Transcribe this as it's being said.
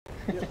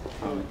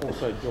I'm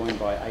also joined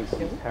by AC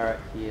Parrott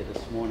here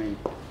this morning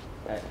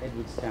at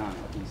Edwardstown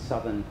at the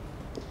Southern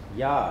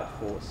Yard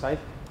for Safe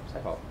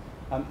Hold.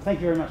 Thank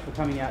you very much for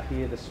coming out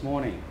here this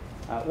morning.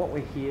 What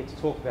we're here to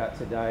talk about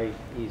today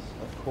is,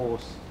 of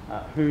course,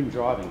 hoon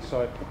driving.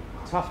 So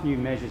tough new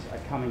measures are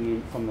coming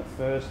in from the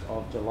 1st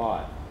of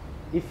July.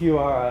 If you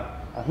are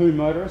a hoon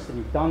motorist and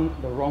you've done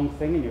the wrong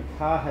thing and your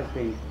car has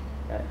been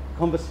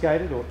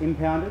confiscated or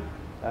impounded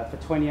for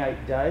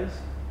 28 days,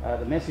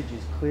 the message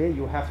is clear.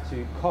 You'll have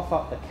to cough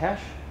up the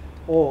cash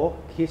or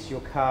kiss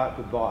your car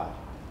goodbye.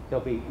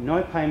 There'll be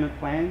no payment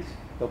plans,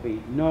 there'll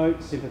be no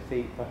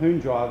sympathy for hoon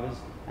drivers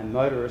and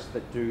motorists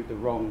that do the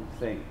wrong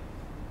thing.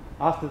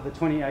 After the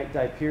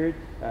 28-day period,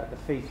 the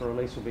fee for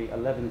release will be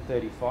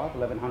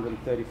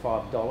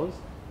 $1,135,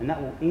 and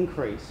that will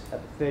increase at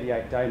the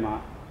 38-day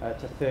mark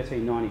to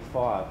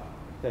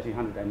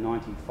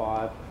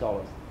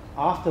 $1,395.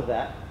 After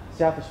that,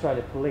 South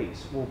Australia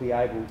Police will be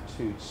able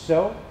to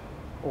sell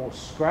or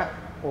scrap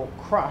or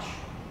crush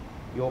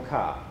your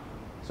car.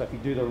 So if you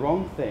do the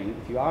wrong thing,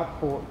 if you are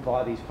caught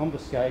by these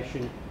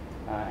confiscation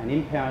and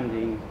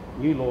impounding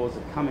new laws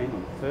that come in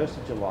on the 1st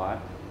of July,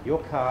 your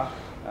car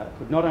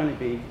could not only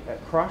be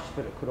crushed,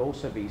 but it could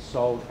also be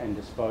sold and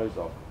disposed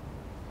of.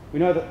 We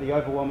know that the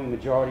overwhelming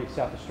majority of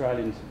South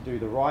Australians do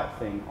the right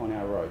thing on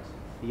our roads.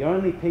 The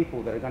only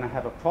people that are going to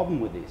have a problem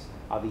with this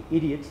are the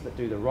idiots that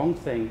do the wrong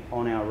thing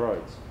on our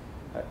roads.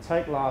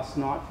 Take last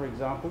night, for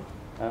example,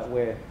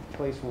 where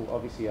police will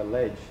obviously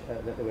allege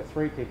that there were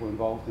 3 people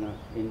involved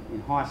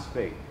in high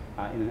speed,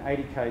 in an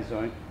 80k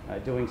zone,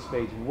 doing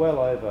speeds well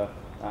over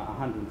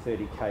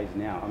 130 k's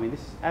an hour. I mean,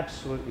 this is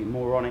absolutely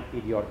moronic,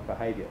 idiotic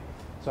behaviour.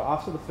 So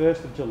after the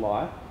 1st of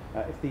July,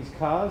 if these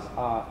cars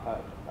are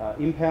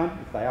impounded,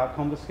 if they are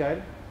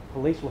confiscated,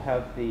 police will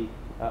have the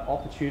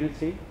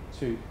opportunity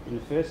to, in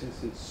the first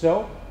instance,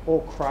 sell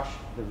or crush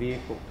the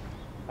vehicle.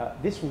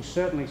 This will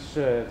certainly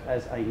serve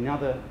as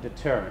another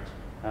deterrent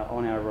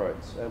on our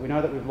roads. We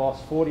know that we've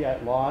lost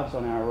 48 lives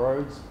on our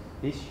roads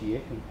this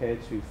year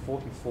compared to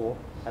 44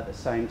 at the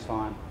same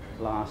time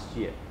last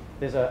year.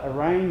 There's a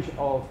range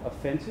of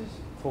offences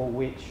for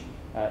which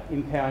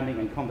impounding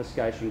and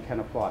confiscation can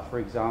apply. For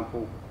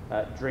example,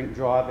 drink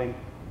driving,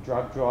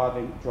 drug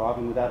driving,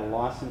 driving without a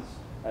licence,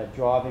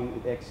 driving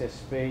with excess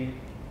speed,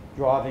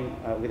 driving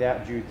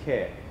without due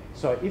care.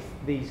 So if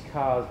these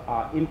cars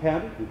are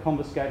impounded and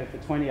confiscated for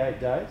 28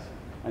 days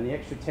and the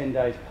extra 10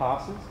 days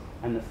passes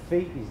and the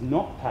fee is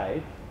not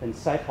paid, then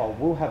Safehold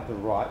will have the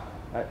right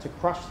to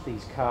crush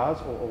these cars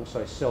or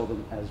also sell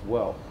them as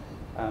well.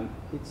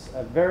 It's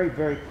a very,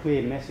 very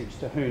clear message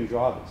to hoon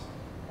drivers.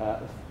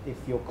 If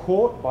you're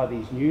caught by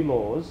these new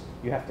laws,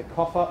 you have to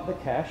cough up the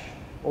cash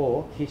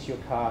or kiss your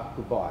car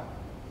goodbye.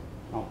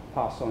 I'll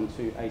pass on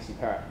to AC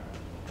Parrott.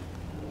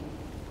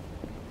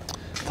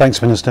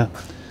 Thanks, Minister.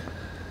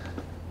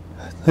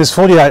 There's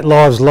 48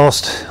 lives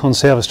lost on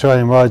South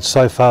Australian roads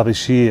so far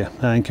this year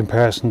in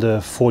comparison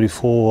to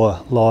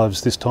 44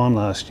 lives this time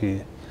last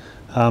year.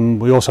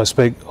 We also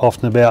speak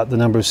often about the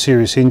number of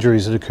serious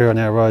injuries that occur on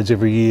our roads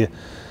every year,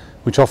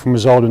 which often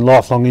result in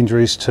lifelong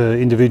injuries to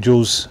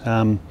individuals,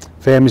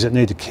 families that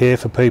need to care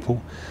for people.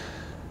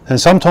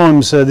 And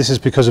sometimes this is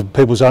because of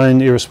people's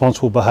own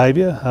irresponsible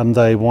behaviour.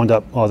 They wind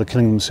up either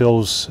killing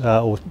themselves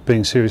or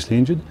being seriously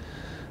injured.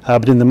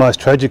 But in the most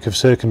tragic of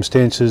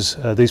circumstances,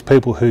 these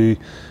people who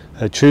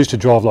choose to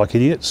drive like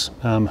idiots,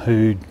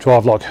 who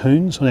drive like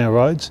hoons on our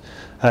roads,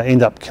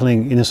 end up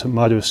killing innocent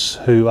motorists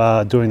who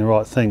are doing the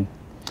right thing.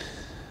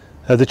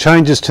 The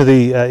changes to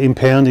the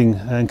impounding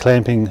and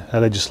clamping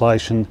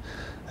legislation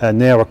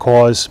now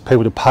requires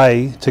people to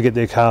pay to get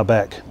their car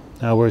back,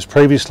 whereas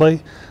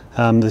previously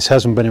this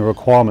hasn't been a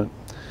requirement.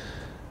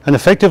 And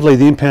effectively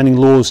the impounding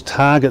laws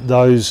target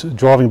those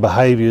driving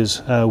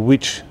behaviours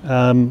which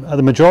are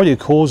the majority of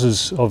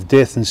causes of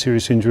death and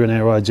serious injury on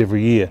our roads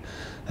every year.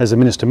 As the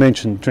Minister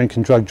mentioned, drink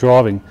and drug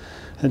driving.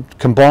 And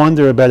combined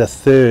they're about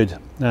 1/3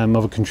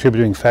 of a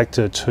contributing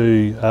factor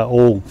to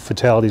all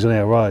fatalities on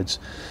our roads.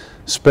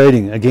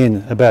 Speeding,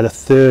 again, about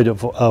 1/3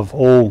 of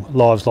all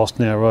lives lost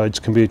on our roads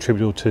can be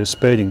attributable to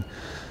speeding.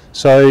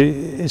 So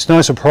it's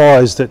no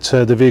surprise that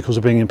the vehicles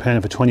are being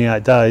impounded for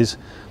 28 days,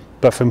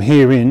 but from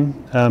here in,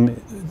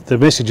 the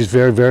message is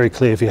very, very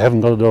clear if you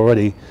haven't got it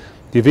already.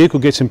 Your vehicle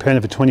gets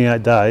impounded for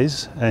 28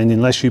 days, and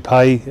unless you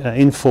pay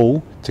in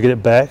full to get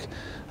it back,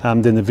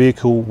 then the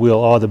vehicle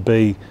will either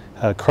be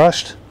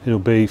crushed, it'll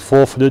be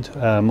forfeited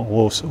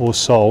or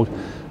sold.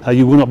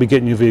 You will not be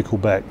getting your vehicle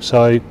back.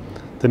 So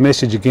the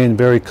message again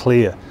very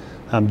clear.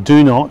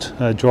 Do not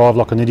drive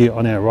like an idiot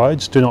on our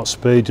roads. Do not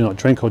speed, do not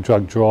drink or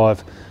drug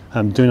drive.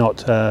 Do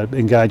not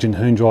engage in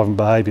hoon driving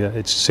behaviour.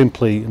 It's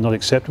simply not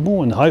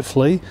acceptable, and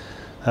hopefully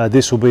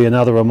this will be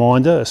another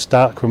reminder, a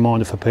stark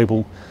reminder for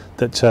people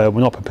that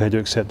we're not prepared to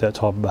accept that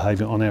type of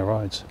behaviour on our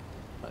roads.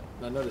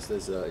 I noticed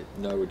there's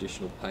no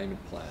additional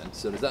payment plan.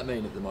 So does that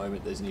mean at the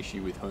moment there's an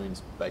issue with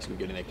Hoons basically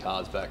getting their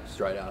cars back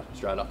straight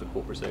after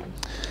court proceedings?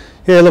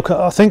 Yeah, look,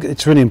 I think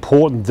it's really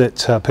important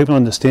that people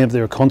understand that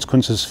there are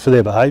consequences for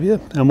their behaviour,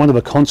 and one of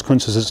the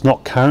consequences that's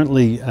not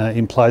currently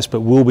in place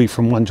but will be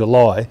from 1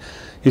 July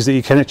is that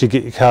you can actually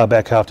get your car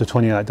back after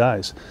 28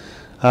 days.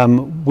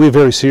 We're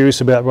very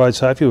serious about road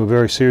safety, we're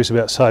very serious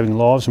about saving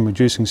lives and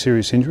reducing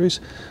serious injuries.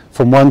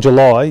 From 1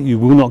 July you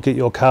will not get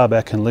your car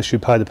back unless you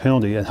pay the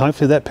penalty, and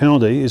hopefully that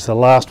penalty is the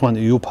last one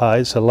that you'll pay.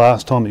 It's the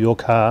last time that your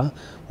car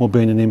will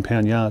be in an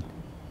impound yard.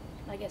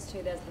 I guess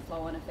too there's the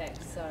flow-on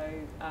effect, so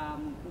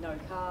no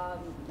car,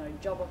 no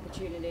job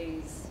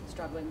opportunities,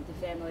 struggling with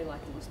your family,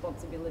 like the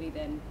responsibility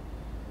then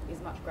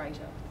is much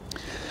greater.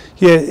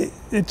 Yeah,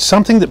 it's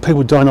something that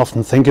people don't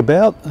often think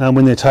about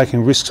when they're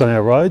taking risks on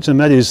our roads, and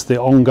that is the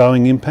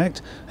ongoing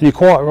impact. And you're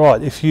quite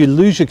right, if you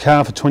lose your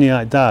car for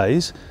 28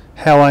 days,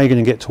 how are you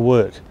going to get to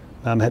work?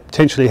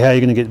 Potentially how are you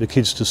going to get the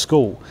kids to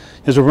school?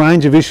 There's a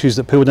range of issues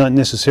that people don't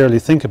necessarily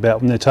think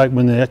about when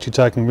they're actually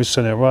taking risks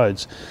on our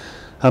roads.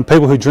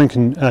 People who drink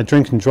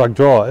and drug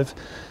drive,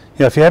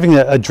 you know, if you're having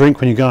a drink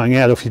when you're going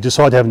out, or if you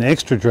decide to have an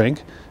extra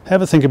drink,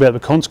 have a think about the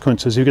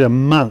consequences. You get a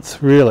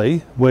month really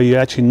where you're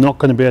actually not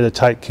going to be able to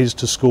take kids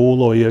to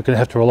school, or you're going to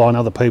have to rely on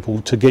other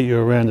people to get you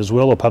around as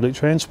well, or public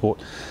transport.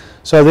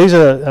 So these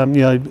are,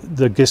 you know,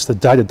 I guess the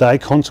day-to-day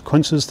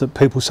consequences that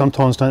people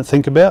sometimes don't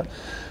think about,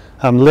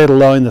 let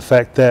alone the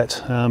fact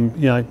that,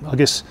 you know, I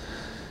guess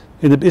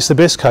it's the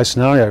best case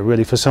scenario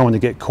really for someone to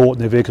get caught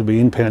and their vehicle to be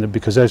impounded,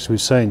 because as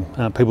we've seen,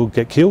 people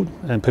get killed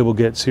and people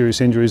get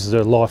serious injuries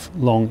that are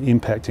lifelong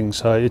impacting.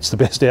 So it's the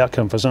best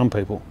outcome for some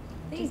people.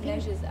 These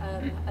measures,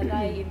 are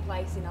they in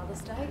place in other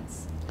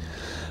states?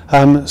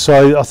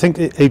 So I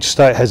think each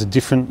state has a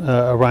different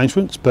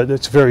arrangements, but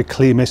it's a very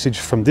clear message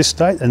from this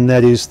state, and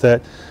that is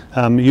that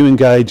you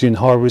engage in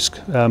high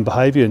risk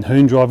behaviour and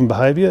hoon driving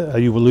behaviour,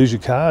 you will lose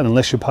your car, and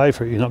unless you pay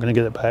for it, you're not going to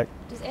get it back.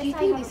 Do you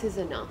think this is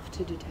enough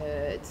to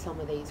deter some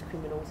of these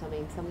criminals? I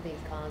mean, some of these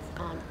cars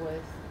aren't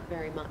worth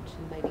very much,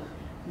 and maybe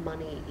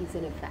money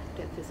isn't a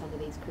factor for some of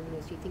these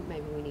criminals. Do you think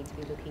maybe we need to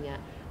be looking at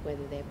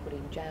whether they're put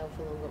in jail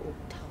for longer or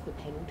tougher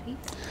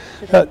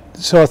penalties?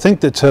 So I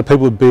think that people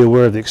would be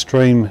aware of the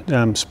extreme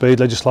speed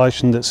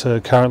legislation that's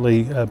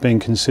currently being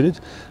considered.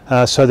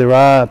 So there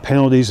are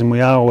penalties, and we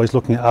are always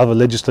looking at other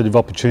legislative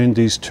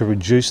opportunities to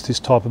reduce this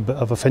type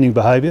of offending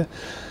behaviour.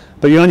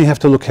 But you only have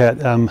to look at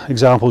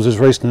examples as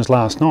recent as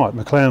last night.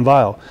 McLaren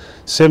Vale,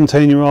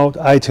 17-year-old,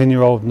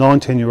 18-year-old,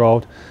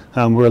 19-year-old,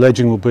 we're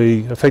alleging will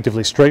be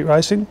effectively street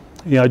racing,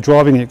 you know,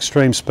 driving at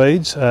extreme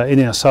speeds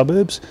in our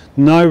suburbs,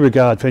 no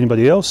regard for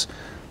anybody else.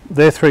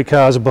 Their 3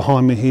 cars are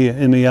behind me here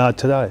in the yard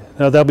today.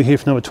 Now, they'll be here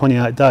for another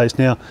 28 days.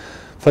 Now,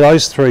 for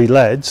those 3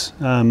 lads,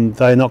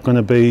 they're not going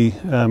to be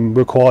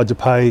required to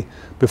pay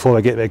before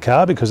they get their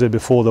car, because they're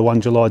before the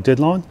 1 July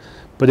deadline.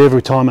 But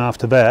every time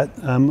after that,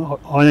 I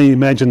only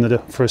imagine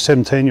that for a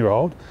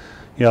 17-year-old,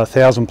 you know,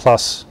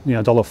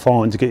 $1,000+ dollar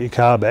fine to get your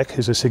car back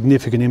is a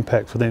significant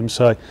impact for them.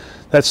 So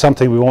that's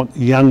something we want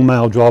young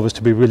male drivers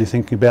to be really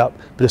thinking about,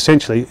 but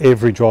essentially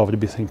every driver to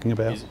be thinking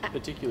about. Is it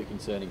particularly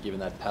concerning given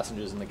they had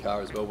passengers in the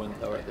car as well when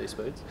they were at these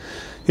speeds?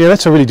 Yeah,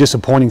 that's a really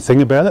disappointing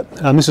thing about it.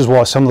 This is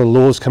why some of the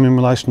laws come in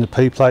relation to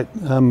P-plate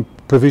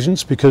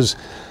provisions, because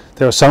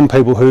there are some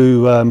people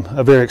who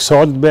are very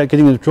excited about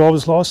getting a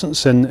driver's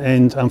licence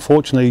and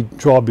unfortunately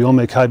drive beyond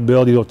their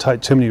capability or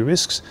take too many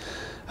risks.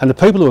 And the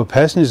people who are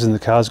passengers in the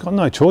cars got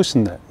no choice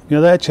in that. You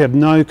know, they actually have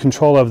no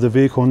control over the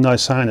vehicle and no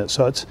say in it.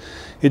 So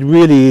it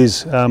really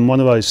is one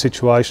of those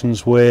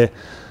situations where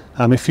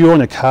if you're in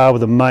a car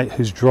with a mate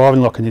who's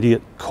driving like an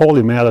idiot, call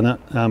him out on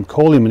it,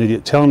 call him an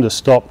idiot, tell him to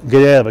stop,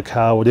 get out of a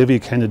car, whatever you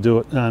can to do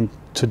it.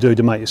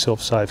 To make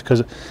yourself safe,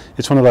 because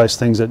it's one of those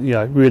things that, you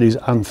know, really is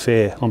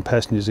unfair on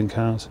passengers in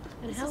cars.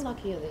 And how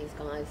lucky are these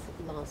guys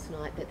last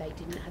night that they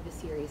didn't have a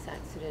serious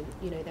accident?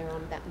 You know, they're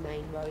on that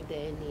main road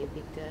there near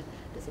Victor.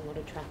 There's a lot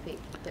of traffic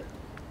that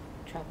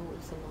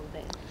travels along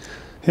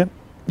there.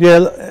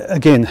 Yeah.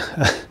 Again,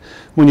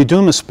 when you're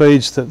doing the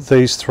speeds that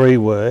these 3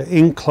 were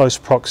in close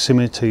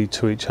proximity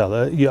to each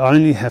other, you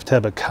only have to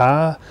have a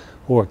car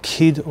or a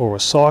kid or a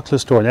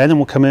cyclist or an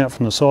animal come out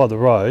from the side of the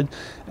road,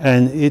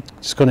 and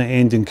it's going to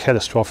end in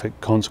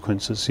catastrophic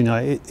consequences. You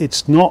know,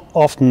 it's not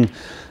often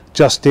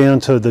just down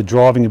to the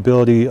driving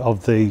ability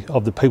of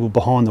the people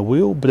behind the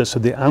wheel, but it's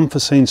the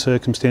unforeseen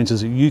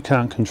circumstances that you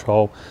can't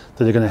control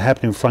that are going to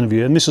happen in front of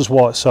you. And this is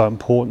why it's so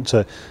important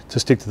to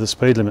stick to the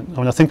speed limit. I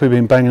mean, I think we've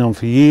been banging on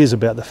for years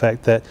about the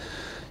fact that,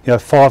 you know,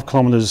 5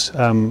 kilometres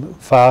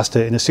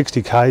faster in a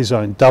 60k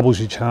zone doubles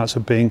your chance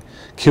of being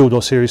killed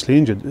or seriously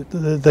injured.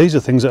 These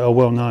are things that are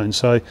well known.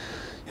 So, you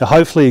know,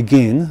 hopefully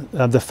again,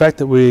 the fact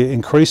that we're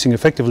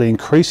effectively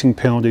increasing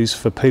penalties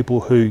for people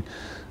who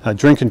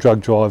drink and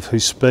drug drive, who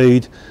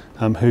speed,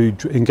 who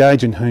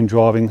engage in hoon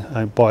driving,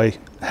 by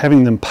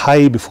having them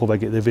pay before they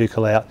get their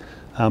vehicle out,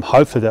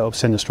 hopefully that will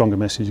send a stronger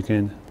message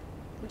again.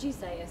 Would you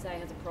say SA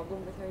has a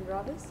problem with hoon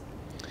drivers?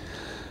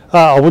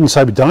 I wouldn't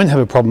say we don't have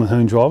a problem with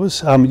hoon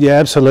drivers. Yeah,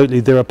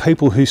 absolutely. There are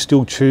people who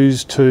still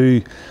choose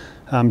to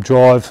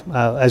drive,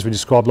 as we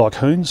described, like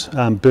hoons,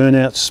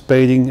 burnout,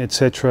 speeding,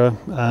 etc.,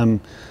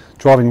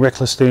 driving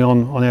recklessly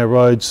on our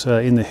roads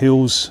in the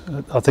hills.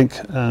 I think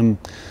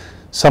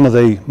some of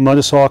the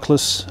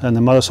motorcyclists and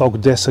the motorcycle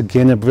deaths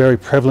again are very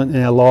prevalent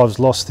in our lives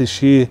lost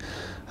this year.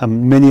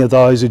 Many of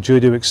those are due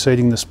to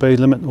exceeding the speed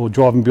limit or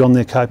driving beyond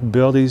their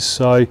capabilities.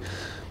 So, you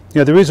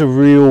know, there is a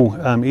real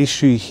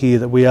issue here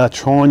that we are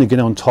trying to get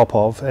on top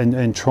of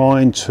and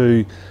trying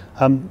to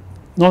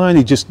not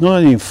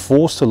only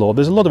enforce the law.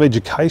 There's a lot of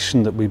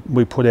education that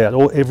we put out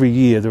every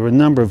year. There are a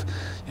number of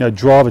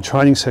driver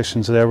training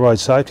sessions that our road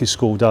safety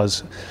school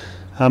does.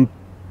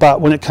 But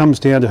when it comes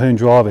down to hoon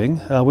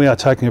driving, we are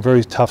taking a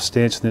very tough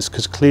stance in this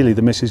because clearly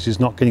the message is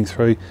not getting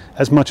through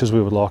as much as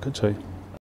we would like it to.